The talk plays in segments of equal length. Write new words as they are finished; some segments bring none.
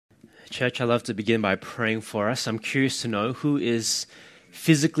Church, I love to begin by praying for us. I'm curious to know who is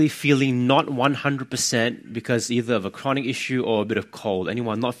physically feeling not 100% because either of a chronic issue or a bit of cold.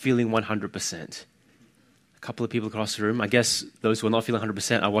 Anyone not feeling 100%? A couple of people across the room. I guess those who are not feeling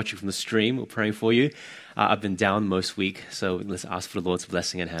 100% are watching from the stream. We're praying for you. I've been down most week, so let's ask for the Lord's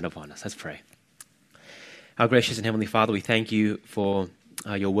blessing and hand upon us. Let's pray. Our gracious and Heavenly Father, we thank you for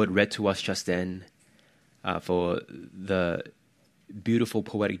your word read to us just then, for the beautiful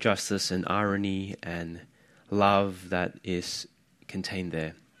poetic justice and irony and love that is contained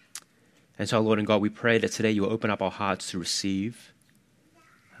there. And so, Lord and God, we pray that today you will open up our hearts to receive,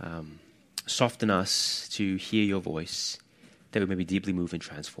 soften us to hear your voice, that we may be deeply moved and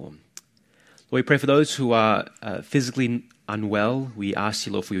transformed. Lord, we pray for those who are physically unwell. We ask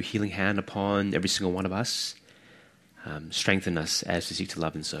you, Lord, for your healing hand upon every single one of us. Strengthen us as we seek to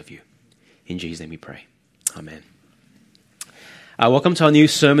love and serve you. In Jesus' name we pray. Amen. Welcome to our new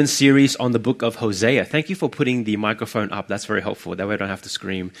sermon series on the book of Hosea. Thank you for putting the microphone up. That's very helpful. That way I don't have to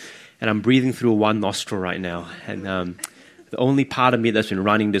scream. And I'm breathing through one nostril right now. And the only part of me that's been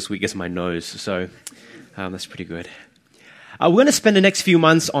running this week is my nose. So that's pretty good. We're going to spend the next few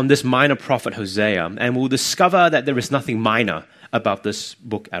months on this minor prophet Hosea. And we'll discover that there is nothing minor about this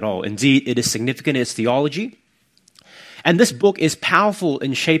book at all. Indeed, it is significant in its theology. And this book is powerful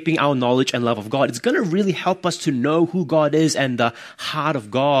in shaping our knowledge and love of God. It's going to really help us to know who God is and the heart of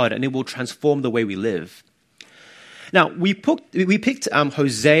God, and it will transform the way we live. Now, we picked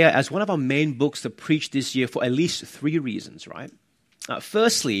Hosea as one of our main books to preach this year for at least 3 reasons, right?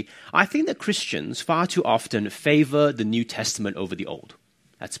 Firstly, I think that Christians far too often favor the New Testament over the Old.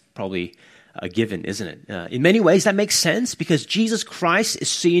 That's probably a given, isn't it? In many ways, that makes sense because Jesus Christ is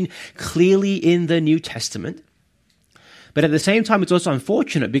seen clearly in the New Testament. But at the same time, it's also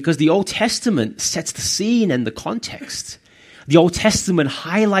unfortunate because the Old Testament sets the scene and the context. The Old Testament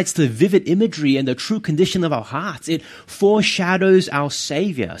highlights the vivid imagery and the true condition of our hearts. It foreshadows our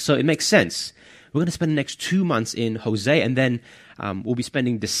Savior. So it makes sense. We're going to spend the next 2 months in Hosea, and then we'll be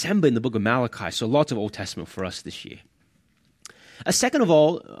spending December in the book of Malachi. So lots of Old Testament for us this year. Second of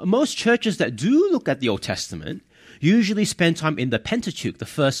all, most churches that do look at the Old Testament usually spend time in the Pentateuch, the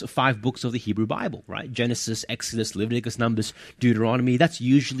first 5 books of the Hebrew Bible, right? Genesis, Exodus, Leviticus, Numbers, Deuteronomy. That's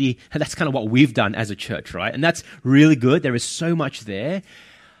kind of what we've done as a church, right? And that's really good. There is so much there.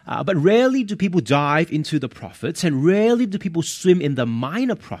 But rarely do people dive into the prophets, and rarely do people swim in the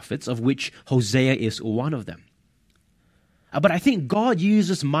minor prophets, of which Hosea is one of them. But I think God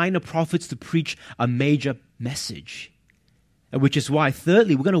uses minor prophets to preach a major message. Which is why,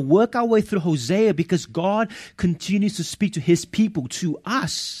 thirdly, we're going to work our way through Hosea because God continues to speak to his people, to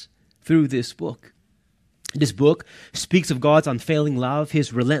us, through this book. This book speaks of God's unfailing love,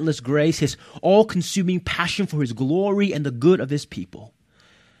 his relentless grace, his all-consuming passion for his glory and the good of his people.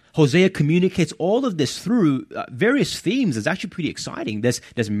 Hosea communicates all of this through various themes. It's actually pretty exciting.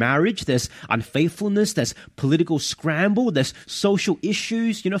 There's marriage, there's unfaithfulness, there's political scramble, there's social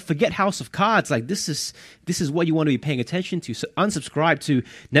issues. Forget House of Cards. Like this is what you want to be paying attention to. So unsubscribe to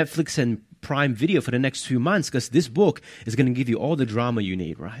Netflix and Prime Video for the next 2 months because this book is going to give you all the drama you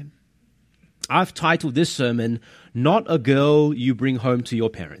need, right? I've titled this sermon, "Not a Girl You Bring Home to Your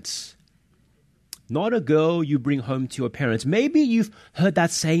Parents." Not a girl you bring home to your parents. Maybe you've heard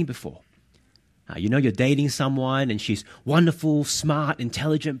that saying before. You're dating someone and she's wonderful, smart,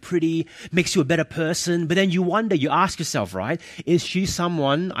 intelligent, pretty, makes you a better person. But then you ask yourself, right? Is she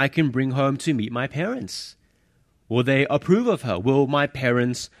someone I can bring home to meet my parents? Will they approve of her? Will my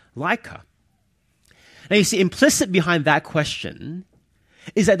parents like her? Now you see, implicit behind that question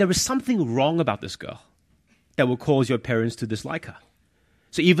is that there is something wrong about this girl that will cause your parents to dislike her.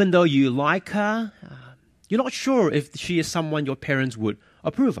 So even though you like her, you're not sure if she is someone your parents would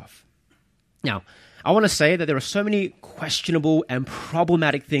approve of. Now, I want to say that there are so many questionable and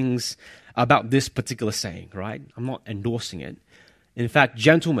problematic things about this particular saying, right? I'm not endorsing it. In fact,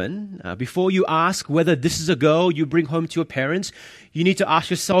 gentlemen, before you ask whether this is a girl you bring home to your parents, you need to ask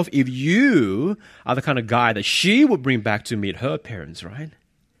yourself if you are the kind of guy that she would bring back to meet her parents, right?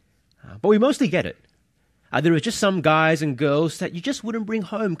 But we mostly get it. There are just some guys and girls that you just wouldn't bring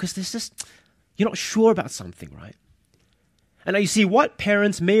home because you're not sure about something, right? And now you see what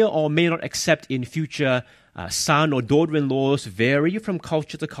parents may or may not accept in future son or daughter-in-laws vary from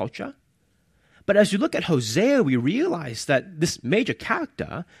culture to culture. But as you look at Hosea, we realize that this major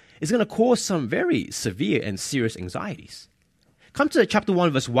character is going to cause some very severe and serious anxieties. Come to chapter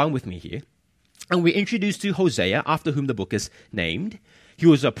 1, verse 1 with me here. And we're introduced to Hosea, after whom the book is named. He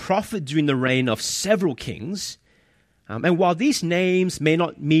was a prophet during the reign of several kings. And while these names may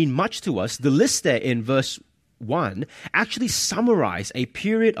not mean much to us, the list there in verse 1 actually summarize a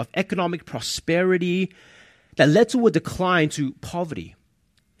period of economic prosperity that led to a decline to poverty.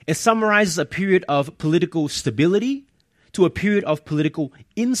 It summarizes a period of political stability to a period of political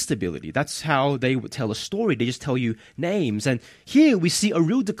instability. That's how they would tell a story. They just tell you names. And here we see a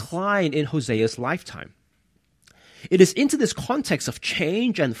real decline in Hosea's lifetime. It is into this context of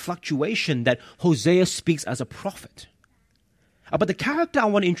change and fluctuation that Hosea speaks as a prophet. But the character I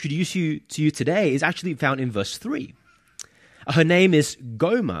want to introduce to you today is actually found in verse 3. Her name is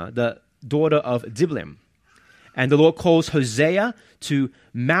Gomer, the daughter of Diblaim. And the Lord calls Hosea to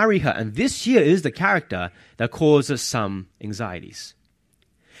marry her. And this here is the character that causes some anxieties.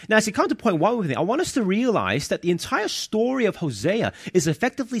 Now, as you come to point 1 with me, I want us to realize that the entire story of Hosea is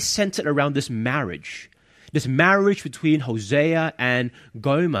effectively centered around this marriage between Hosea and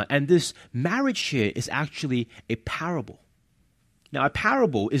Gomer. And this marriage here is actually a parable. Now, a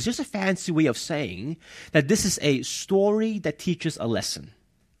parable is just a fancy way of saying that this is a story that teaches a lesson.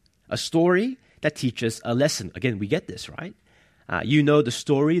 A story that teaches a lesson. Again, we get this, right? You know the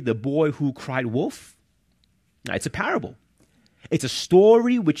story, the boy who cried wolf? Now, it's a parable. It's a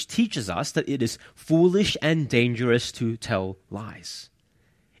story which teaches us that it is foolish and dangerous to tell lies.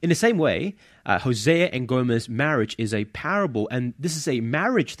 In the same way, Hosea and Gomer's marriage is a parable, and this is a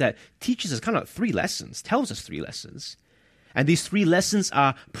marriage that teaches us kind of 3 lessons, tells us 3 lessons. And these 3 lessons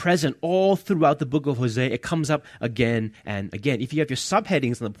are present all throughout the book of Hosea. It comes up again and again. If you have your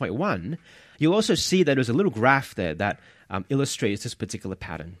subheadings on the point 1, you'll also see that there's a little graph there that illustrates this particular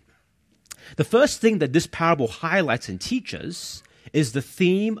pattern. The first thing that this parable highlights and teaches is the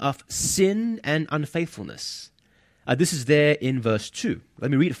theme of sin and unfaithfulness. This is there in verse 2. Let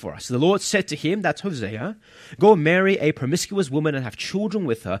me read it for us. The Lord said to him, that's Hosea, go marry a promiscuous woman and have children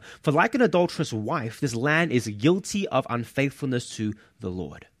with her, for like an adulterous wife, this land is guilty of unfaithfulness to the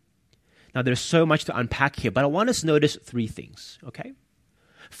Lord. Now, there's so much to unpack here, but I want us to notice 3 things, okay?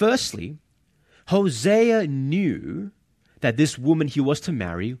 Firstly, Hosea knew that this woman he was to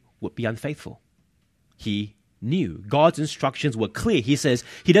marry would be unfaithful. He knew. God's instructions were clear. He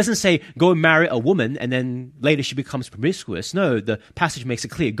doesn't say, go marry a woman and then later she becomes promiscuous. No, the passage makes it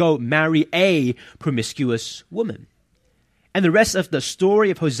clear. Go marry a promiscuous woman. And the rest of the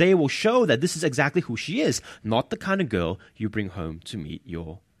story of Hosea will show that this is exactly who she is, not the kind of girl you bring home to meet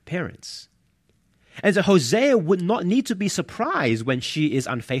your parents. And so Hosea would not need to be surprised when she is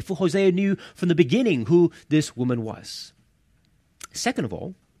unfaithful. Hosea knew from the beginning who this woman was. Second of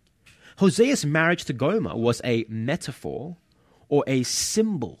all, Hosea's marriage to Gomer was a metaphor or a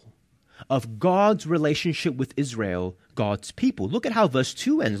symbol of God's relationship with Israel, God's people. Look at how verse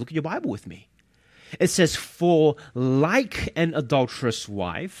 2 ends. Look at your Bible with me. It says, for like an adulterous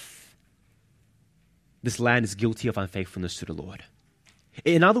wife, this land is guilty of unfaithfulness to the Lord.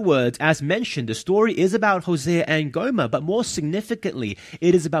 In other words, as mentioned, the story is about Hosea and Gomer, but more significantly,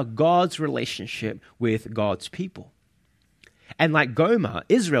 it is about God's relationship with God's people. And like Gomer,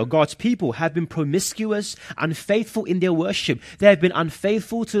 Israel, God's people, have been promiscuous, unfaithful in their worship. They have been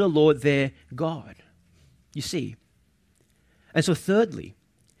unfaithful to the Lord their God. You see. And so thirdly,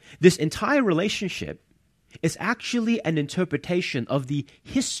 this entire relationship is actually an interpretation of the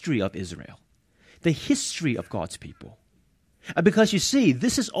history of Israel, the history of God's people. Because you see,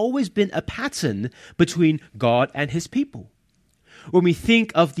 this has always been a pattern between God and his people. When we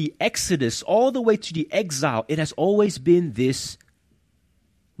think of the Exodus all the way to the exile, it has always been this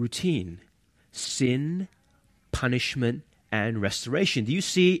routine: sin, punishment, and restoration. Do you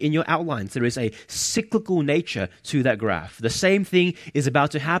see in your outlines there is a cyclical nature to that graph? The same thing is about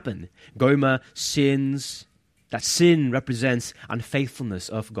to happen. Gomer sins. That sin represents unfaithfulness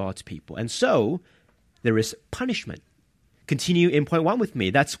of God's people. And so there is punishment. Continue in point 1 with me.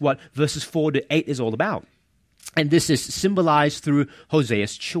 That's what verses 4 to 8 is all about. And this is symbolized through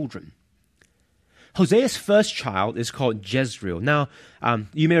Hosea's children. Hosea's first child is called Jezreel. Now,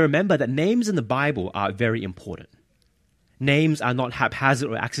 you may remember that names in the Bible are very important. Names are not haphazard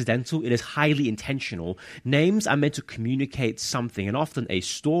or accidental. It is highly intentional. Names are meant to communicate something, and often a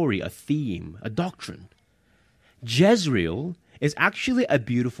story, a theme, a doctrine. Jezreel is actually a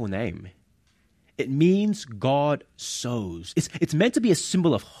beautiful name. It means God sows. It's meant to be a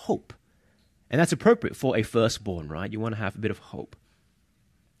symbol of hope. And that's appropriate for a firstborn, right? You want to have a bit of hope.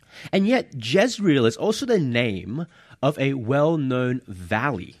 And yet, Jezreel is also the name of a well-known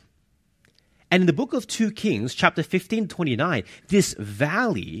valley. And in the book of 2 Kings, chapter 15-29, this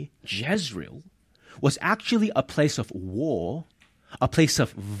valley, Jezreel, was actually a place of war, a place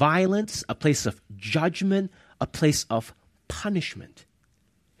of violence, a place of judgment, a place of punishment.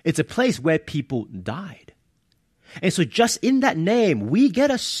 It's a place where people died. And so just in that name, we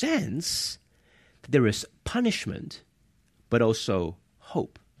get a sense there is punishment, but also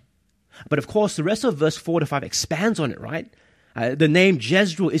hope. But of course, the rest of verse 4 to 5 expands on it, right? The name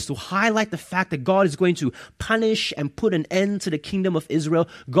Jezreel is to highlight the fact that God is going to punish and put an end to the kingdom of Israel.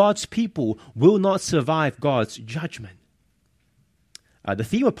 God's people will not survive God's judgment. The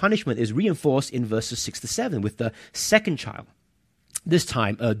theme of punishment is reinforced in verses 6 to 7 with the second child. This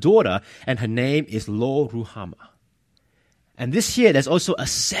time, a daughter, and her name is Lo Ruhamah. And this here, there's also a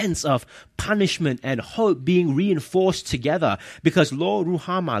sense of punishment and hope being reinforced together because Lo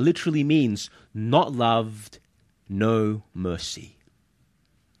Ruhamah literally means not loved, no mercy.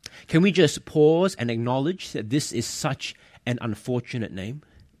 Can we just pause and acknowledge that this is such an unfortunate name?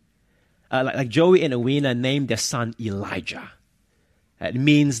 Like Joey and Awena named their son Elijah. It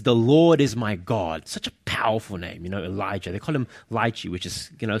means the Lord is my God. Such a powerful name, Elijah. They call him Lychee, which is,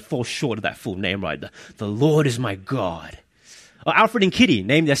 falls short of that full name, right? The Lord is my God. Alfred and Kitty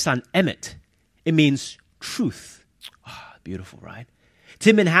named their son Emmett. It means truth. Beautiful, right?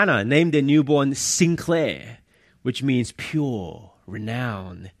 Tim and Hannah named their newborn Sinclair, which means pure,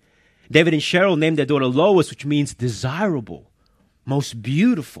 renowned. David and Cheryl named their daughter Lois, which means desirable, most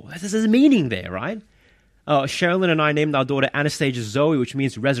beautiful. There's a meaning there, right? Sherilyn and I named our daughter Anastasia Zoe, which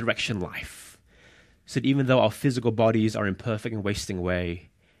means resurrection life. So that even though our physical bodies are imperfect and wasting away,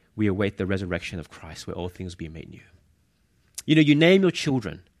 we await the resurrection of Christ, where all things be made new. You name your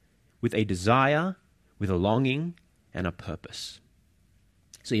children with a desire, with a longing, and a purpose.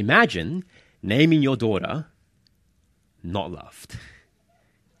 So imagine naming your daughter not loved.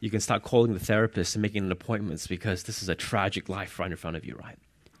 You can start calling the therapist and making appointments because this is a tragic life right in front of you, right?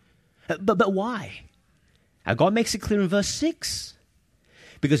 But why? God makes it clear in verse 6.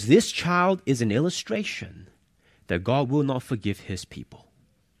 Because this child is an illustration that God will not forgive his people.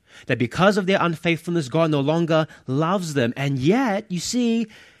 That because of their unfaithfulness, God no longer loves them. And yet, you see,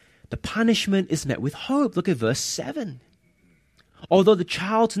 the punishment is met with hope. Look at verse 7. Although the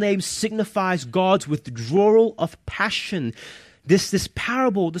child's name signifies God's withdrawal of passion, this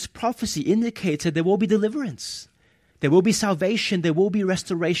parable, this prophecy indicates that there will be deliverance. There will be salvation. There will be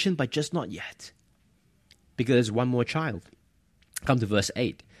restoration, but just not yet. Because there's one more child. Come to verse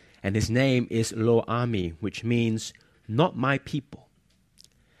 8. And his name is Lo-Ami, which means not my people.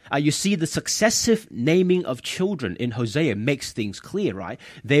 You see, the successive naming of children in Hosea makes things clear, right?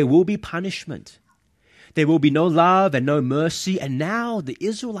 There will be punishment. There will be no love and no mercy. And now the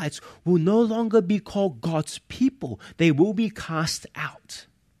Israelites will no longer be called God's people. They will be cast out.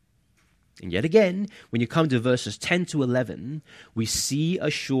 And yet again, when you come to verses 10 to 11, we see a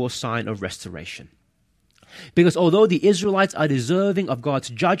sure sign of restoration. Because although the Israelites are deserving of God's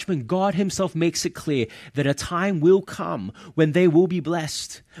judgment, God himself makes it clear that a time will come when they will be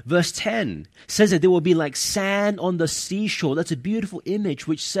blessed. Verse 10 says that they will be like sand on the seashore. That's a beautiful image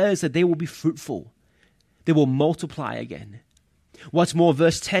which says that they will be fruitful. They will multiply again. What's more,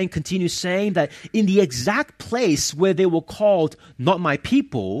 verse 10 continues saying that in the exact place where they were called not my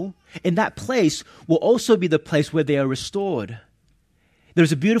people, in that place will also be the place where they are restored.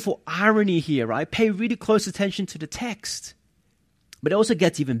 There's a beautiful irony here, right? Pay really close attention to the text. But it also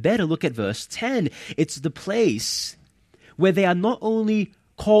gets even better. Look at verse 10. It's the place where they are not only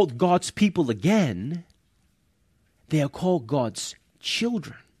called God's people again, they are called God's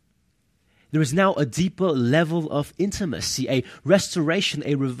children. There is now a deeper level of intimacy, a restoration,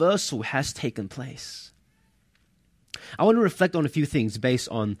 a reversal has taken place. I want to reflect on a few things based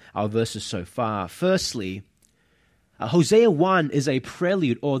on our verses so far. Firstly, Hosea 1 is a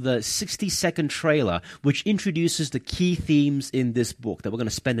prelude or the 60-second trailer which introduces the key themes in this book that we're going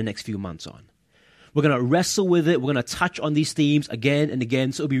to spend the next few months on. We're going to wrestle with it. We're going to touch on these themes again and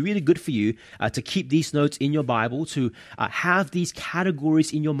again. So it'll be really good for you to keep these notes in your Bible, to have these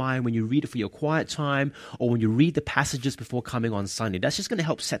categories in your mind when you read it for your quiet time or when you read the passages before coming on Sunday. That's just going to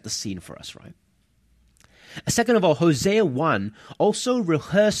help set the scene for us, right? Second of all, Hosea 1 also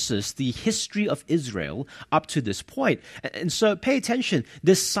rehearses the history of Israel up to this point. And so pay attention,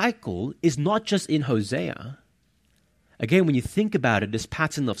 this cycle is not just in Hosea. Again, when you think about it, this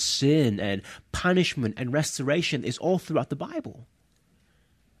pattern of sin and punishment and restoration is all throughout the Bible.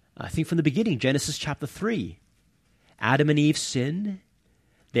 I think from the beginning, Genesis chapter 3, Adam and Eve sin.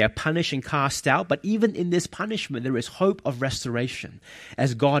 They are punished and cast out, but even in this punishment, there is hope of restoration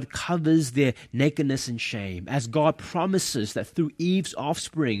as God covers their nakedness and shame, as God promises that through Eve's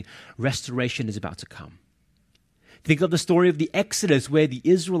offspring, restoration is about to come. Think of the story of the Exodus where the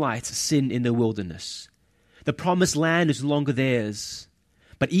Israelites sinned in the wilderness. The promised land is no longer theirs,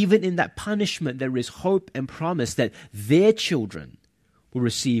 but even in that punishment, there is hope and promise that their children will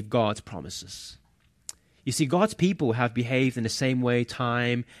receive God's promises. You see, God's people have behaved in the same way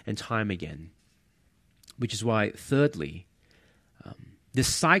time and time again. Which is why, thirdly, this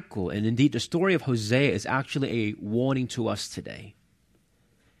cycle, and indeed the story of Hosea, is actually a warning to us today.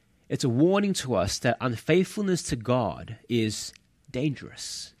 It's a warning to us that unfaithfulness to God is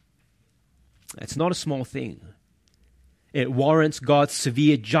dangerous. It's not a small thing. It warrants God's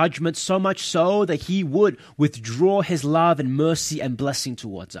severe judgment, so much so that He would withdraw His love and mercy and blessing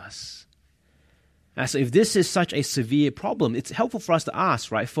towards us. And so if this is such a severe problem, it's helpful for us to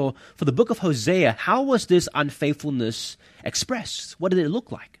ask, right, for the book of Hosea, how was this unfaithfulness expressed? What did it look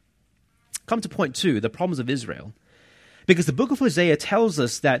like? Come to point 2, the problems of Israel. Because the book of Hosea tells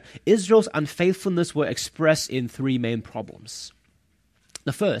us that Israel's unfaithfulness were expressed in 3 main problems.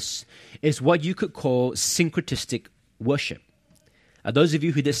 The first is what you could call syncretistic worship. Those of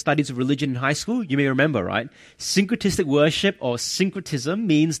you who did studies of religion in high school, you may remember, right? Syncretistic worship, or syncretism,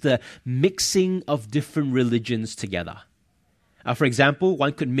 means the mixing of different religions together. For example,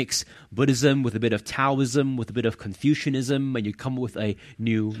 one could mix Buddhism with a bit of Taoism, with a bit of Confucianism, and you come up with a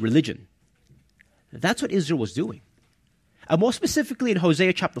new religion. That's what Israel was doing. And more specifically in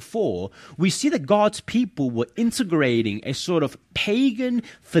Hosea chapter 4, we see that God's people were integrating a sort of pagan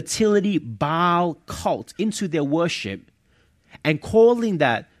fertility Baal cult into their worship and calling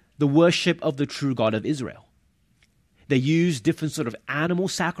that the worship of the true God of Israel. They used different sort of animal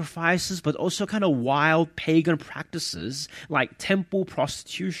sacrifices, but also kind of wild pagan practices like temple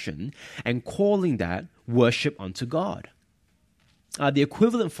prostitution, and calling that worship unto God. The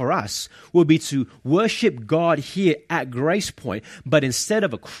equivalent for us would be to worship God here at Grace Point, but instead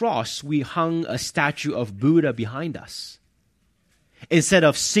of a cross, we hung a statue of Buddha behind us. Instead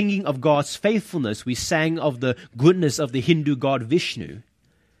of singing of God's faithfulness, we sang of the goodness of the Hindu god Vishnu.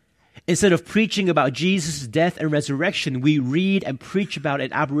 Instead of preaching about Jesus' death and resurrection, we read and preach about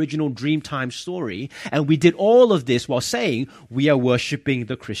an Aboriginal Dreamtime story, and we did all of this while saying we are worshiping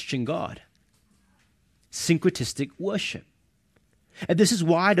the Christian God. Syncretistic worship. And this is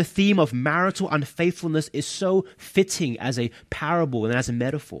why the theme of marital unfaithfulness is so fitting as a parable and as a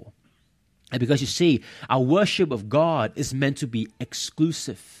metaphor. And because you see, our worship of God is meant to be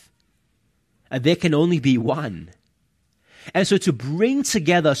exclusive. And there can only be one. And so to bring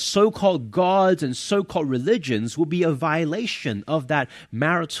together so-called gods and so-called religions will be a violation of that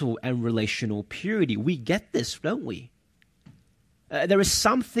marital and relational purity. We get this, don't we? There is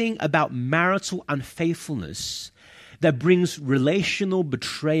something about marital unfaithfulness that brings relational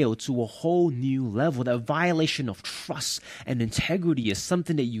betrayal to a whole new level. That violation of trust and integrity is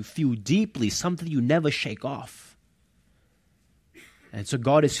something that you feel deeply, something you never shake off. And so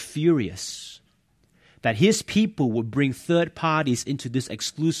God is furious that His people would bring third parties into this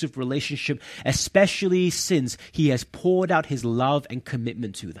exclusive relationship, especially since He has poured out His love and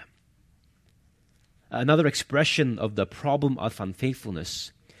commitment to them. Another expression of the problem of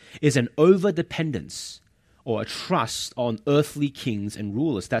unfaithfulness is an overdependence or a trust on earthly kings and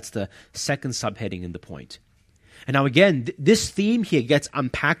rulers. That's the second subheading in the point. And now again, this theme here gets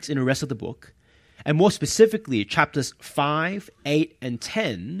unpacked in the rest of the book. And more specifically, chapters 5, 8, and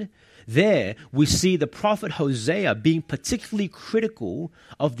 10, there we see the prophet Hosea being particularly critical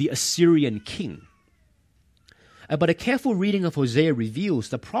of the Assyrian king. But a careful reading of Hosea reveals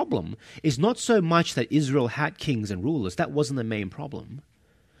the problem is not so much that Israel had kings and rulers. That wasn't the main problem.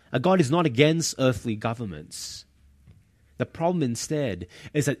 God is not against earthly governments. The problem instead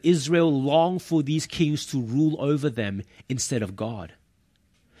is that Israel longed for these kings to rule over them instead of God.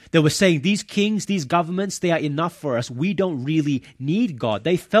 They were saying, these kings, these governments, they are enough for us. We don't really need God.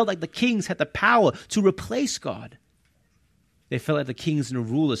 They felt like the kings had the power to replace God. They felt like the kings and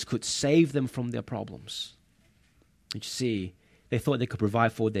the rulers could save them from their problems. You see, they thought they could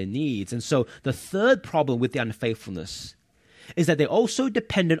provide for their needs. And so the third problem with the unfaithfulness is that they also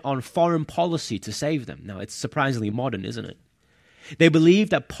depended on foreign policy to save them. Now, it's surprisingly modern, isn't it? They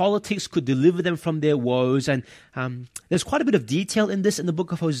believed that politics could deliver them from their woes, and there's quite a bit of detail in this in the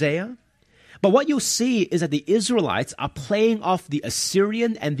book of Hosea. But what you'll see is that the Israelites are playing off the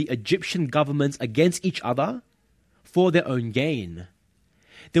Assyrian and the Egyptian governments against each other for their own gain.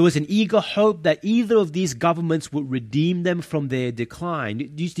 There was an eager hope that either of these governments would redeem them from their decline.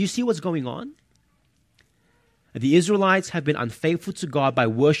 Do you see what's going on? The Israelites have been unfaithful to God by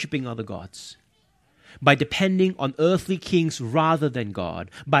worshipping other gods, by depending on earthly kings rather than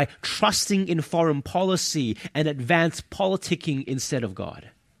God, by trusting in foreign policy and advanced politicking instead of God.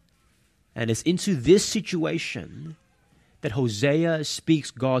 And it's into this situation that Hosea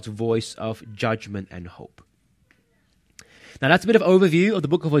speaks God's voice of judgment and hope. Now that's a bit of overview of the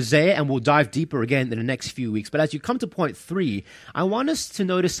book of Hosea, and we'll dive deeper again in the next few weeks. But as you come to point 3, I want us to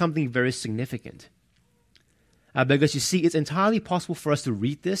notice something very significant. Because you see, it's entirely possible for us to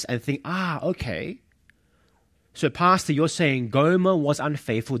read this and think, okay, So, Pastor, you're saying Gomer was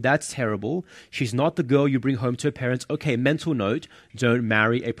unfaithful. That's terrible. She's not the girl you bring home to her parents. Okay, mental note, don't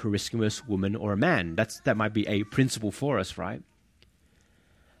marry a promiscuous woman or a man. That might be a principle for us, right?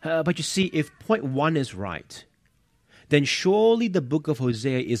 But you see, if point one is right, then surely the book of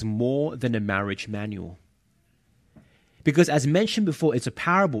Hosea is more than a marriage manual. Because as mentioned before, it's a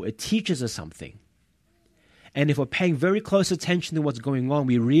parable. It teaches us something. And if we're paying very close attention to what's going on,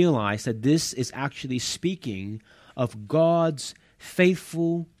 we realize that this is actually speaking of God's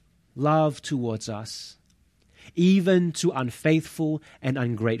faithful love towards us, even to unfaithful and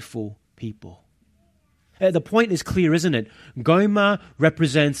ungrateful people. The point is clear, isn't it? Gomer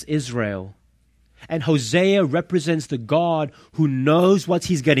represents Israel, and Hosea represents the God who knows what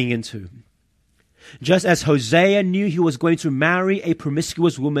he's getting into. Just as Hosea knew he was going to marry a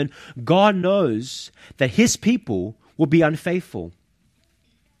promiscuous woman, God knows that his people will be unfaithful.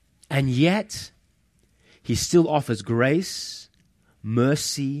 And yet, he still offers grace,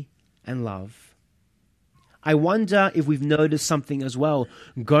 mercy, and love. I wonder if we've noticed something as well.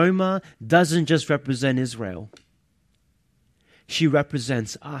 Gomer doesn't just represent Israel. She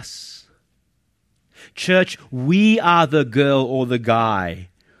represents us. Church, we are the girl or the guy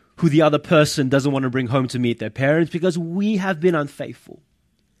who the other person doesn't want to bring home to meet their parents because we have been unfaithful.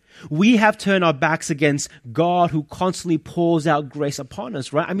 We have turned our backs against God who constantly pours out grace upon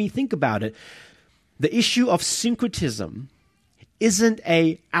us, right? I mean, think about it. The issue of syncretism isn't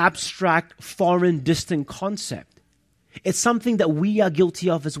an abstract, foreign, distant concept. It's something that we are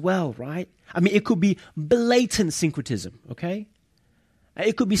guilty of as well, right? I mean, it could be blatant syncretism, okay?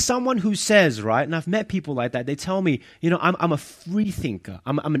 It could be someone who says, right, and I've met people like that, they tell me, I'm a free thinker,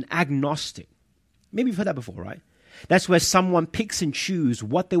 I'm an agnostic. Maybe you've heard that before, right? That's where someone picks and chooses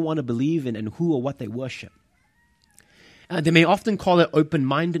what they want to believe in and who or what they worship. They may often call it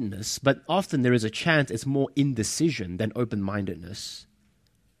open-mindedness, but often there is a chance it's more indecision than open-mindedness.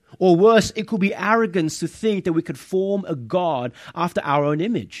 Or worse, it could be arrogance to think that we could form a God after our own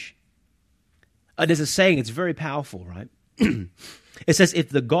image. There's a saying, it's very powerful, right? It says, if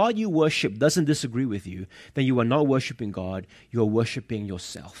the God you worship doesn't disagree with you, then you are not worshiping God, you are worshiping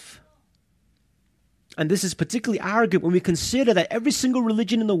yourself. And this is particularly arrogant when we consider that every single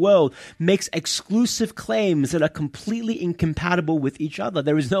religion in the world makes exclusive claims that are completely incompatible with each other.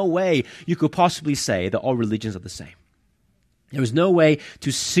 There is no way you could possibly say that all religions are the same. There is no way to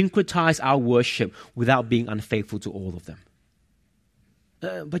syncretize our worship without being unfaithful to all of them.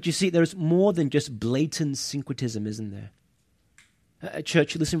 But you see, there's more than just blatant syncretism, isn't there?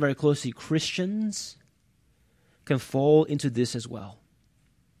 Church, listen very closely. Christians can fall into this as well.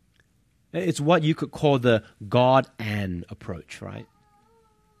 It's what you could call the God and approach, right?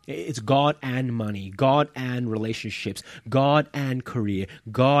 It's God and money, God and relationships, God and career,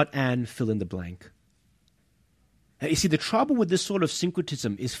 God and fill in the blank. You see, the trouble with this sort of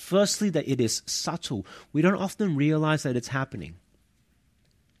syncretism is firstly that it is subtle. We don't often realize that it's happening.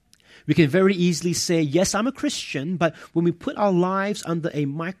 We can very easily say, yes, I'm a Christian, but when we put our lives under a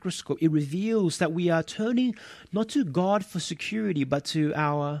microscope, it reveals that we are turning not to God for security, but to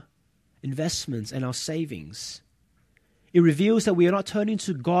our investments and our savings. It reveals that we are not turning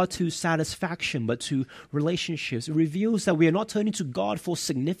to God to satisfaction, but to relationships. It reveals that we are not turning to God for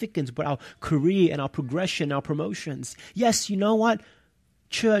significance, but our career and our progression, our promotions. Yes, you know what?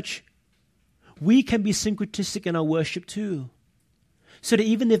 Church, we can be syncretistic in our worship too. So that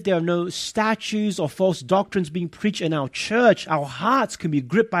even if there are no statues or false doctrines being preached in our church, our hearts can be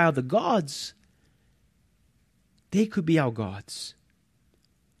gripped by other gods. They could be our gods.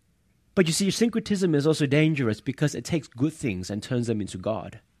 But you see, syncretism is also dangerous because it takes good things and turns them into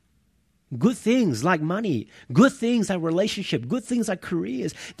God. Good things like money, good things like relationship, good things like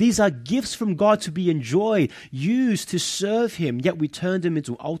careers. These are gifts from God to be enjoyed, used to serve Him, yet we turn them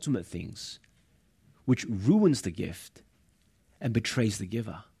into ultimate things, which ruins the gift and betrays the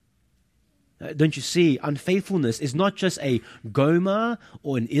giver. Don't you see, unfaithfulness is not just a Gomer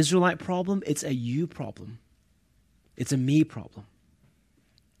or an Israelite problem, it's a you problem. It's a me problem.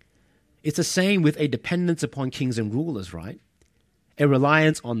 It's the same with a dependence upon kings and rulers, right? A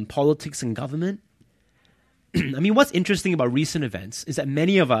reliance on politics and government. I mean, what's interesting about recent events is that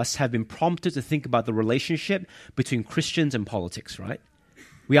many of us have been prompted to think about the relationship between Christians and politics, right?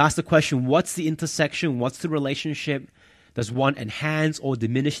 We ask the question, what's the intersection? What's the relationship? Does one enhance or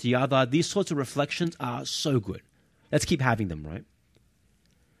diminish the other? These sorts of reflections are so good. Let's keep having them, right?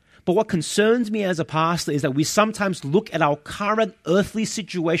 But what concerns me as a pastor is that we sometimes look at our current earthly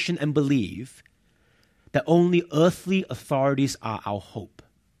situation and believe that only earthly authorities are our hope.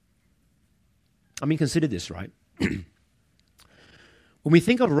 I mean, consider this, right? When we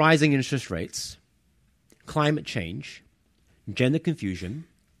think of rising interest rates, climate change, gender confusion,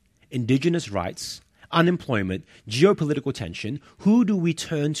 indigenous rights, unemployment, geopolitical tension, who do we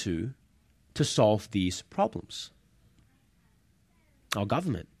turn to solve these problems? Our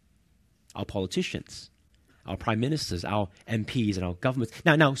government, our politicians, our prime ministers, our MPs, and our governments.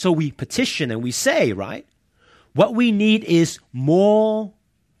 Now, so we petition and we say, right, what we need is more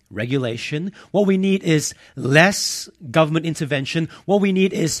regulation. What we need is less government intervention. What we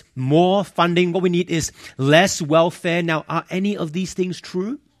need is more funding. What we need is less welfare. Now, are any of these things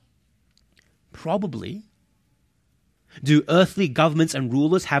true? Probably. Do earthly governments and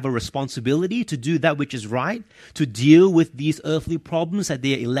rulers have a responsibility to do that which is right, to deal with these earthly problems that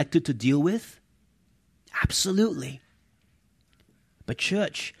they are elected to deal with? Absolutely. But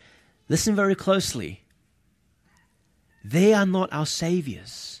church, listen very closely. They are not our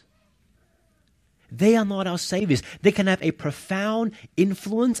saviors. They are not our saviors. They can have a profound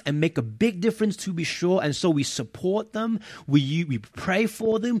influence and make a big difference, to be sure, and so we support them, we pray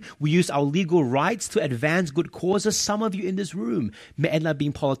for them, we use our legal rights to advance good causes. Some of you in this room may end up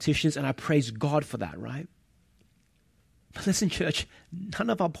being politicians, and I praise God for that, right? But listen, church, none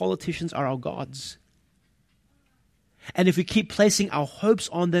of our politicians are our gods. And if we keep placing our hopes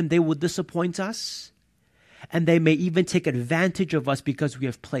on them, they will disappoint us. And they may even take advantage of us because we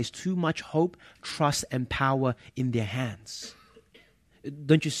have placed too much hope, trust, and power in their hands.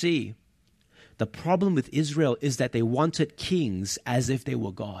 Don't you see? The problem with Israel is that they wanted kings as if they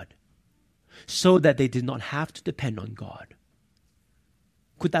were God, so that they did not have to depend on God.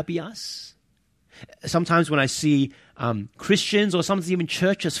 Could that be us? Sometimes when I see Christians or sometimes even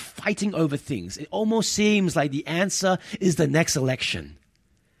churches fighting over things, it almost seems like the answer is the next election.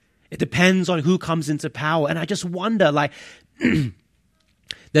 It depends on who comes into power. And I just wonder, like,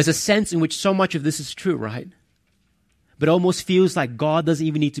 there's a sense in which so much of this is true, right? But it almost feels like God doesn't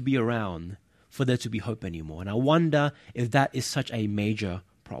even need to be around for there to be hope anymore. And I wonder if that is such a major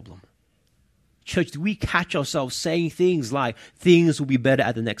problem. Church, do we catch ourselves saying things like, things will be better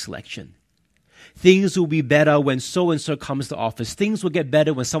at the next election? Things will be better when so-and-so comes to office. Things will get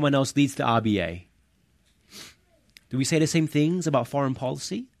better when someone else leads the RBA. Do we say the same things about foreign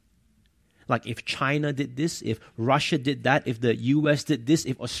policy? Like if China did this, if Russia did that, if the US did this,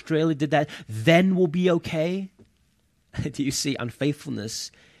 if Australia did that, then we'll be okay? Do you see,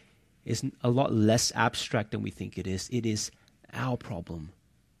 unfaithfulness is a lot less abstract than we think it is. It is our problem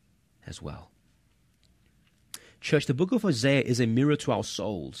as well. Church, the book of Hosea is a mirror to our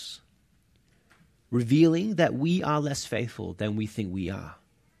souls, revealing that we are less faithful than we think we are,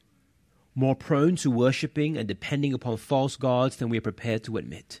 more prone to worshiping and depending upon false gods than we are prepared to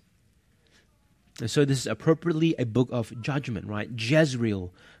admit. And so this is appropriately a book of judgment, right?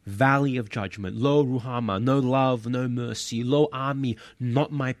 Jezreel, valley of judgment. Lo Ruhamah, no love, no mercy. Lo Ami,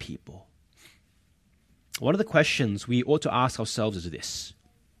 not my people. One of the questions we ought to ask ourselves is this: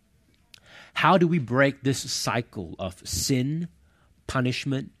 how do we break this cycle of sin,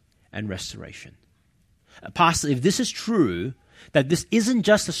 punishment, and restoration? Pastor, if this is true, that this isn't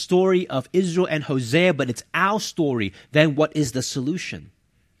just a story of Israel and Hosea, but it's our story, then what is the solution?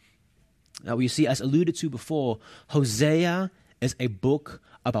 Now, you see, as alluded to before, Hosea is a book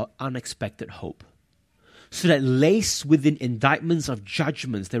about unexpected hope. So that laced within indictments of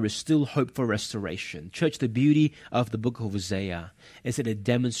judgments, there is still hope for restoration. Church, the beauty of the book of Hosea is that it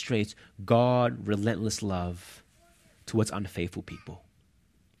demonstrates God's relentless love towards unfaithful people.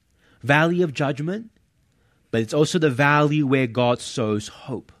 Valley of judgment, but it's also the valley where God sows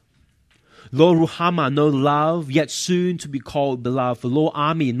hope. Lo Ruhamah, no love, yet soon to be called beloved. Lo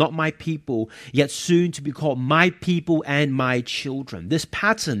Ami, not my people, yet soon to be called my people and my children. This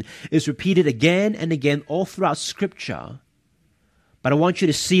pattern is repeated again and again all throughout Scripture. But I want you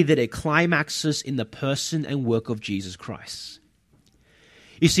to see that it climaxes in the person and work of Jesus Christ.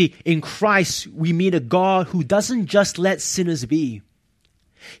 You see, in Christ, we meet a God who doesn't just let sinners be.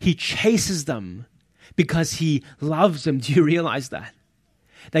 He chases them because He loves them. Do you realize that?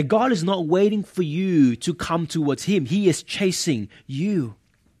 That God is not waiting for you to come towards Him. He is chasing you.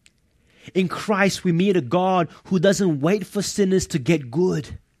 In Christ, we meet a God who doesn't wait for sinners to get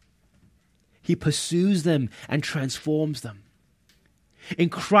good. He pursues them and transforms them. In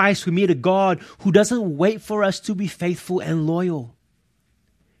Christ, we meet a God who doesn't wait for us to be faithful and loyal.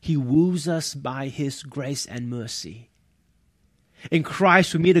 He woos us by His grace and mercy. In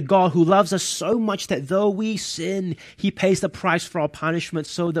Christ, we meet a God who loves us so much that though we sin, He pays the price for our punishment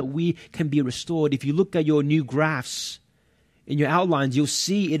so that we can be restored. If you look at your new graphs, in your outlines, you'll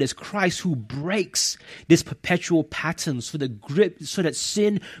see it is Christ who breaks this perpetual pattern so that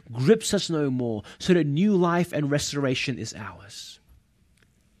sin grips us no more, so that new life and restoration is ours.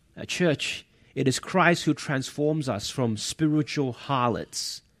 Church, It is Christ who transforms us from spiritual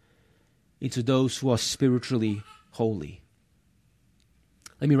harlots into those who are spiritually holy.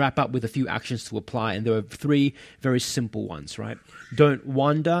 Let me wrap up with a few actions to apply, and there are 3 very simple ones, right? Don't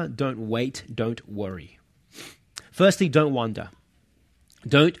wander, don't wait, don't worry. Firstly, don't wander.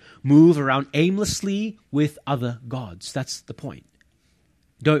 Don't move around aimlessly with other gods. That's the point.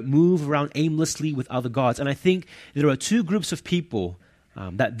 Don't move around aimlessly with other gods. And I think there are 2 groups of people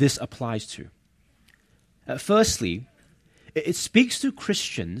that this applies to. Firstly, it speaks to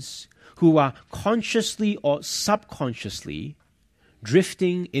Christians who are consciously or subconsciously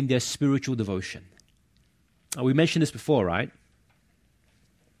drifting in their spiritual devotion. We mentioned this before, right?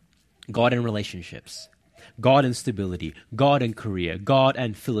 God and relationships, God and stability, God and career, God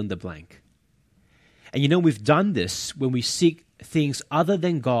and fill in the blank. And we've done this when we seek things other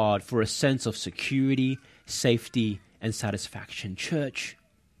than God for a sense of security, safety, and satisfaction. Church,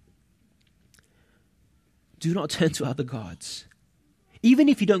 do not turn to other gods. Even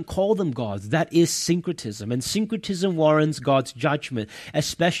if you don't call them gods, that is syncretism. And syncretism warrants God's judgment,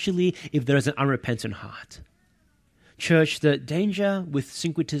 especially if there is an unrepentant heart. Church, the danger with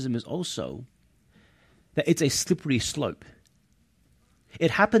syncretism is also that it's a slippery slope. It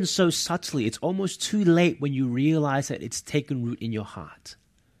happens so subtly, it's almost too late when you realize that it's taken root in your heart.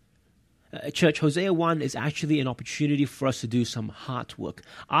 Church, Hosea 1 is actually an opportunity for us to do some heart work.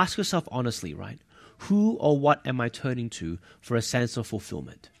 Ask yourself honestly, right? Who or what am I turning to for a sense of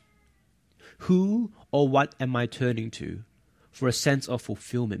fulfillment? Who or what am I turning to for a sense of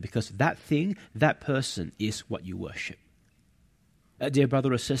fulfillment? Because that thing, that person is what you worship. Dear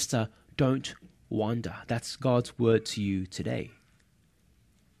brother or sister, don't wander. That's God's word to you today.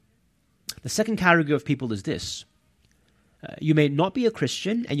 The second category of people is this. You may not be a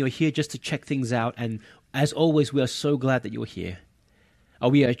Christian and you're here just to check things out. And as always, we are so glad that you're here.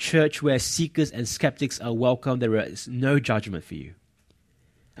 We are a church where seekers and skeptics are welcome. There is no judgment for you.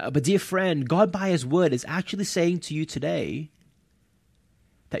 But dear friend, God by His word is actually saying to you today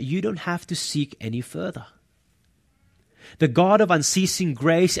that you don't have to seek any further. The God of unceasing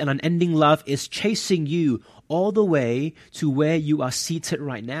grace and unending love is chasing you all the way to where you are seated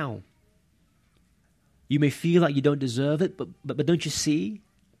right now. You may feel like you don't deserve it, but don't you see?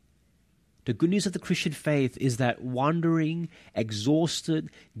 The good news of the Christian faith is that wandering,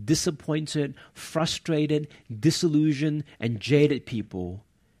 exhausted, disappointed, frustrated, disillusioned, and jaded people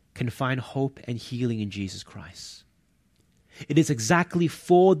can find hope and healing in Jesus Christ. It is exactly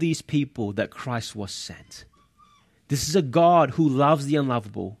for these people that Christ was sent. This is a God who loves the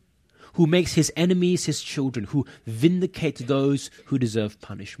unlovable, who makes His enemies His children, who vindicates those who deserve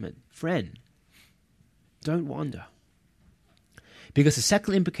punishment. Friend, don't wander. Because the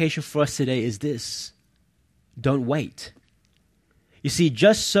second implication for us today is this. Don't wait. You see,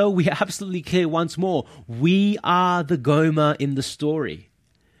 just so we are absolutely clear once more, we are the Gomer in the story.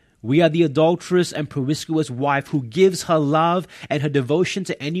 We are the adulterous and promiscuous wife who gives her love and her devotion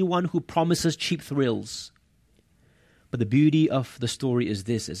to anyone who promises cheap thrills. But the beauty of the story is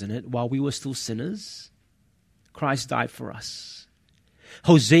this, isn't it? While we were still sinners, Christ died for us.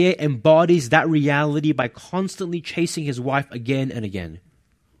 Hosea embodies that reality by constantly chasing his wife again and again.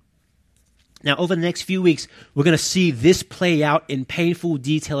 Now, over the next few weeks, we're going to see this play out in painful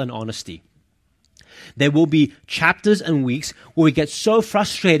detail and honesty. There will be chapters and weeks where we get so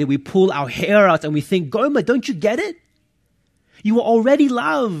frustrated, we pull our hair out and we think, Gomer, don't you get it? You are already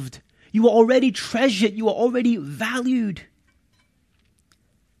loved. You are already treasured. You are already valued.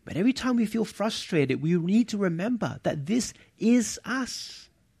 But every time we feel frustrated, we need to remember that this is us.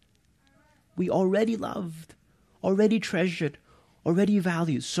 We already loved, already treasured, already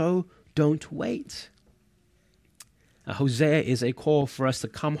valued. So don't wait. Hosea is a call for us to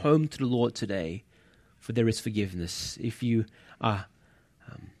come home to the Lord today, for there is forgiveness. If you are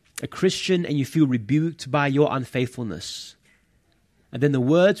a Christian and you feel rebuked by your unfaithfulness, and then the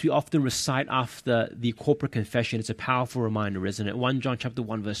words we often recite after the corporate confession, it's a powerful reminder, isn't it? 1 John chapter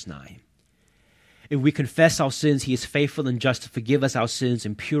 1, verse 9. If we confess our sins, He is faithful and just to forgive us our sins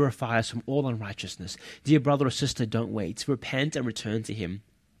and purify us from all unrighteousness. Dear brother or sister, don't wait. Repent and return to Him.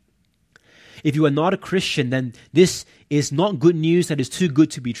 If you are not a Christian, then this is not good news that is too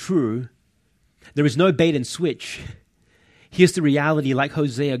good to be true. There is no bait and switch. Here's the reality. Like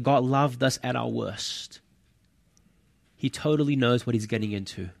Hosea, God loved us at our worst. He totally knows what He's getting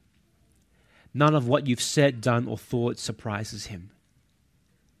into. None of what you've said, done, or thought surprises Him.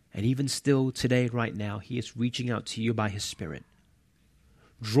 And even still today, right now, He is reaching out to you by His Spirit,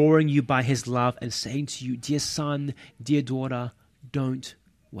 drawing you by His love and saying to you, dear son, dear daughter, don't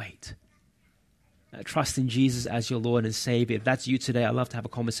wait. trust in Jesus as your Lord and Savior. If that's you today, I'd love to have a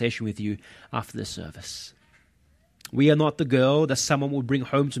conversation with you after the service. We are not the girl that someone will bring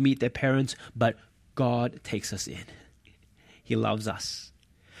home to meet their parents, but God takes us in. He loves us.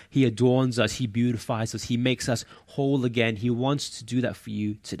 He adorns us. He beautifies us. He makes us whole again. He wants to do that for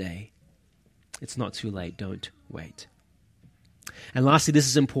you today. It's not too late. Don't wait. And lastly, this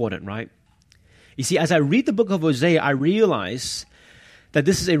is important, right? You see, as I read the book of Hosea, I realize that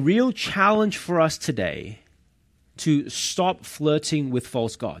this is a real challenge for us today to stop flirting with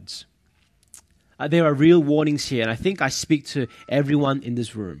false gods. There are real warnings here, and I think I speak to everyone in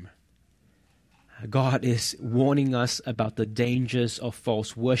this room. God is warning us about the dangers of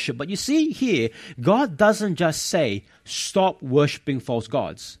false worship. But you see here, God doesn't just say, stop worshiping false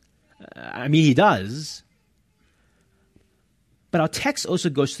gods. I mean, he does. But our text also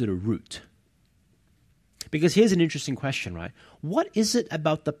goes to the root. Because here's an interesting question, right? What is it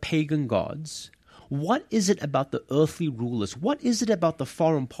about the pagan gods? What is it about the earthly rulers? What is it about the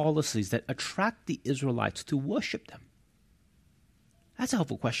foreign policies that attract the Israelites to worship them? That's a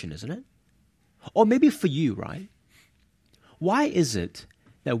helpful question, isn't it? Or maybe for you, right? Why is it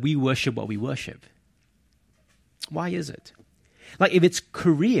that we worship what we worship? Why is it? Like if it's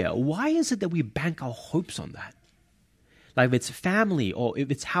career, why is it that we bank our hopes on that? Like if it's family or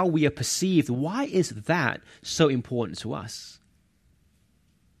if it's how we are perceived, why is that so important to us?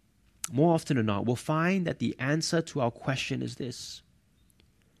 More often than not, we'll find that the answer to our question is this.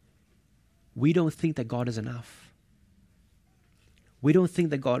 We don't think that God is enough. We don't think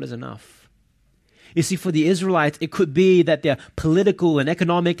that God is enough. You see, for the Israelites, it could be that their political and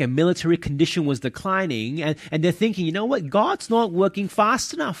economic and military condition was declining, and they're thinking, you know what, God's not working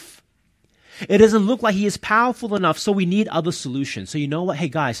fast enough. It doesn't look like he is powerful enough, so we need other solutions. So you know what? Hey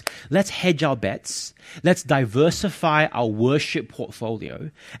guys, let's hedge our bets. Let's diversify our worship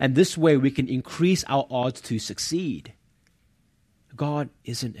portfolio. And this way we can increase our odds to succeed. God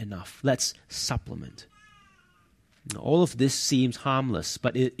isn't enough. Let's supplement. Now, all of this seems harmless,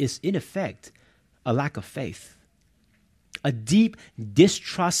 but it is in effect a lack of faith. A deep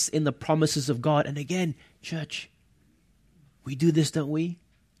distrust in the promises of God. And again, church, we do this, don't we?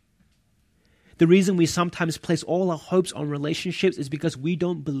 The reason we sometimes place all our hopes on relationships is because we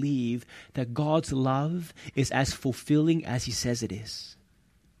don't believe that God's love is as fulfilling as he says it is.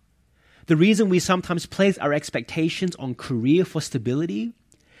 The reason we sometimes place our expectations on career for stability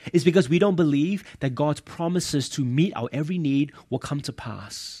is because we don't believe that God's promises to meet our every need will come to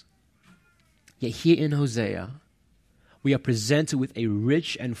pass. Yet here in Hosea, we are presented with a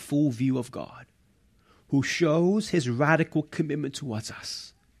rich and full view of God who shows his radical commitment towards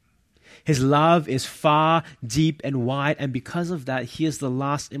us. His love is far, deep, and wide, and because of that, here's the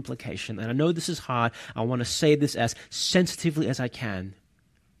last implication. And I know this is hard. I want to say this as sensitively as I can,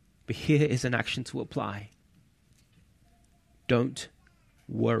 but here is an action to apply. Don't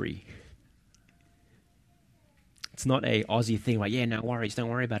worry. It's not a Aussie thing, like, yeah, no worries, don't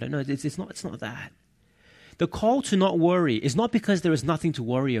worry about it. No, it's not that. The call to not worry is not because there is nothing to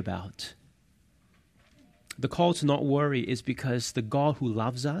worry about. The call to not worry is because the God who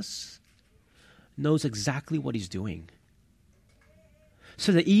loves us knows exactly what he's doing.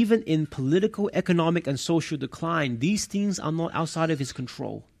 So that even in political, economic, and social decline, these things are not outside of his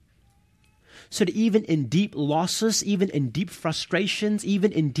control. So that even in deep losses, even in deep frustrations,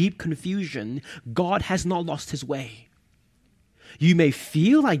 even in deep confusion, God has not lost his way. You may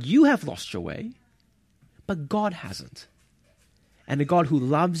feel like you have lost your way, but God hasn't. And the God who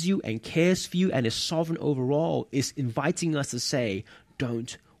loves you and cares for you and is sovereign over all is inviting us to say,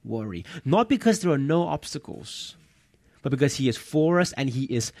 don't worry. Not because there are no obstacles, but because he is for us and he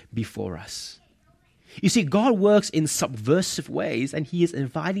is before us. You see, God works in subversive ways, and he is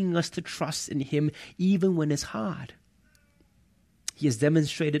inviting us to trust in him even when it's hard. He has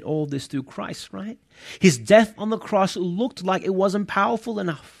demonstrated all this through Christ, right? His death on the cross looked like it wasn't powerful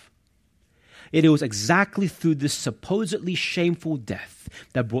enough. It was exactly through this supposedly shameful death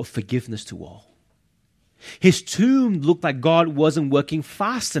that brought forgiveness to all. His tomb looked like God wasn't working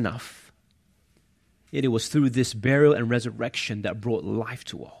fast enough. Yet it was through this burial and resurrection that brought life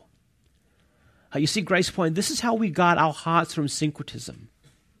to all. You see, Grace Point, this is how we guard our hearts from syncretism.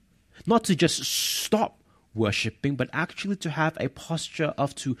 Not to just stop worshiping, but actually to have a posture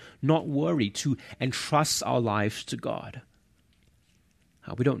of to not worry, to entrust our lives to God.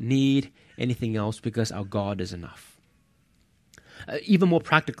 We don't need anything else because our God is enough. Even more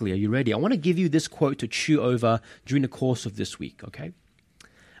practically, are you ready? I want to give you this quote to chew over during the course of this week, okay?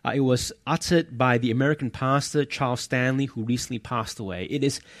 It was uttered by the American pastor Charles Stanley, who recently passed away. It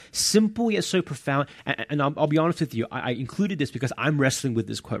is simple yet so profound, and I'll be honest with you, I included this because I'm wrestling with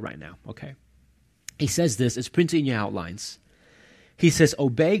this quote right now, okay? He says this, it's printed in your outlines. He says,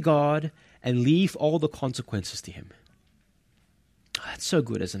 obey God and leave all the consequences to him. Oh, that's so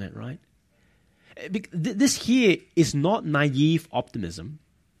good, isn't it, right? This here is not naive optimism.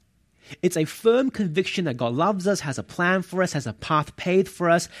 It's a firm conviction that God loves us, has a plan for us, has a path paved for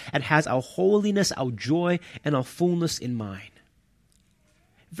us, and has our holiness, our joy, and our fullness in mind.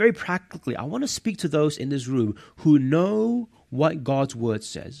 Very practically, I want to speak to those in this room who know what God's word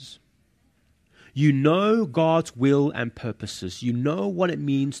says. You know God's will and purposes. You know what it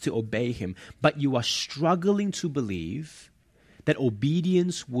means to obey him, but you are struggling to believe that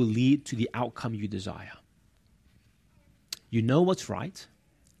obedience will lead to the outcome you desire. You know what's right,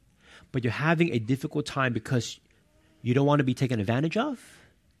 but you're having a difficult time because you don't want to be taken advantage of.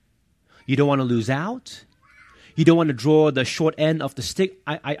 You don't want to lose out. You don't want to draw the short end of the stick.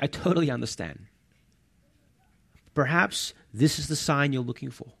 I totally understand. Perhaps this is the sign you're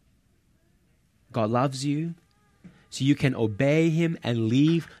looking for. God loves you, so you can obey him and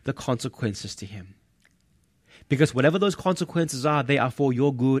leave the consequences to him. Because whatever those consequences are, they are for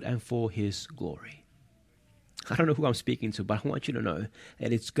your good and for his glory. I don't know who I'm speaking to, but I want you to know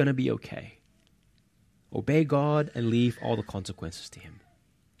that it's going to be okay. Obey God and leave all the consequences to him.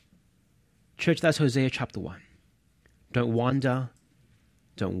 Church, that's Hosea chapter 1. Don't wonder,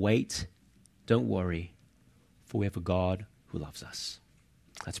 don't wait, don't worry, for we have a God who loves us.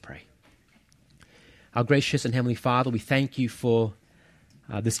 Let's pray. Our gracious and heavenly Father, we thank you for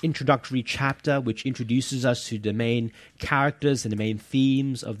this introductory chapter which introduces us to the main characters and the main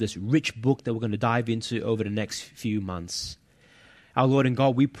themes of this rich book that we're going to dive into over the next few months. Our Lord and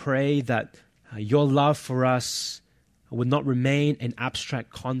God, we pray that your love for us would not remain an abstract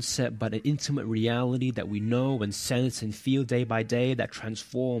concept, but an intimate reality that we know and sense and feel day by day that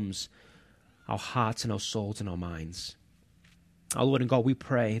transforms our hearts and our souls and our minds. Our Lord and God, we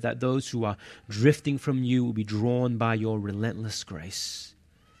pray that those who are drifting from you will be drawn by your relentless grace.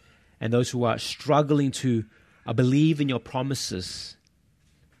 And those who are struggling to believe in your promises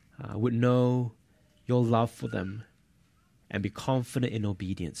would know your love for them and be confident in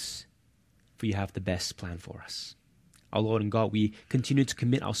obedience, for you have the best plan for us. Our Lord and God, we continue to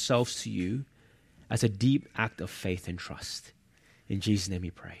commit ourselves to you as a deep act of faith and trust. In Jesus' name we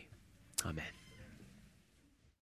pray. Amen.